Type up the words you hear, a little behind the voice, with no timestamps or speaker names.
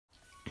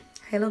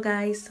Hello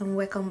guys and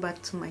welcome back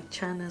to my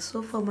channel.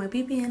 So for my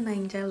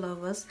Bbnaija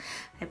lovers,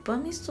 I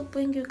promise to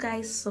bring you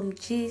guys some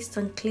gist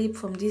and clip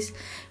from this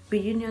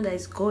reunion that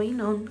is going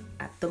on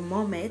at the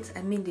moment.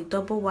 I mean the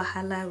double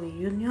wahala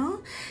reunion,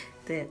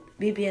 the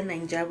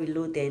Bbnaija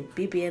Reloaded,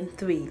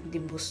 BBN3, the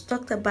most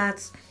talked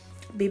about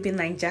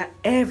Bbnaija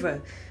ever.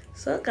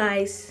 So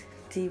guys,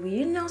 the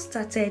reunion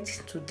started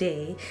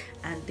today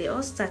and they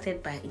all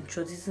started by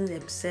introducing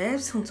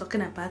themselves and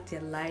talking about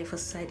their life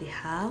outside the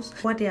house,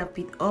 what they have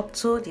been up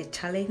to, their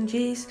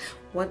challenges,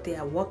 what they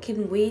are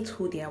working with,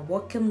 who they are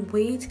working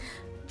with,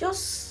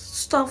 just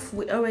stuff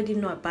we already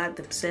know about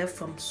themselves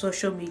from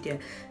social media.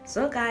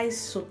 So guys,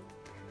 so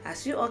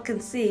as you all can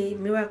see,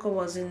 Miracle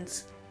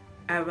wasn't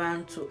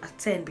around to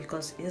attend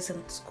because he's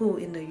in school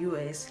in the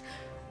US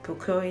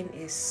procuring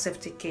a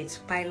certificate,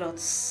 pilot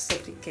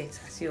certificate,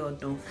 as you all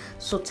know.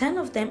 So 10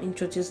 of them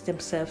introduced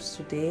themselves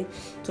today,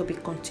 to be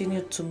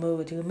continued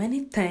tomorrow. The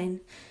remaining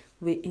 10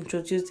 will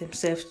introduce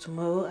themselves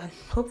tomorrow, and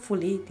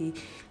hopefully the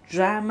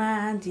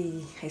drama,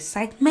 the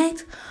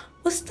excitement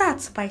will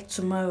start by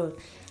tomorrow.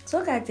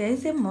 So guys, there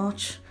isn't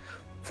much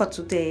for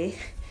today,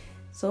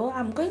 so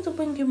I'm going to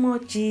bring you more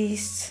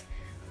gist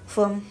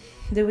from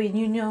the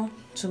reunion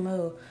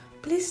tomorrow.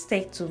 Please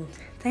stay tuned.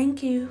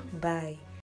 Thank you. Bye.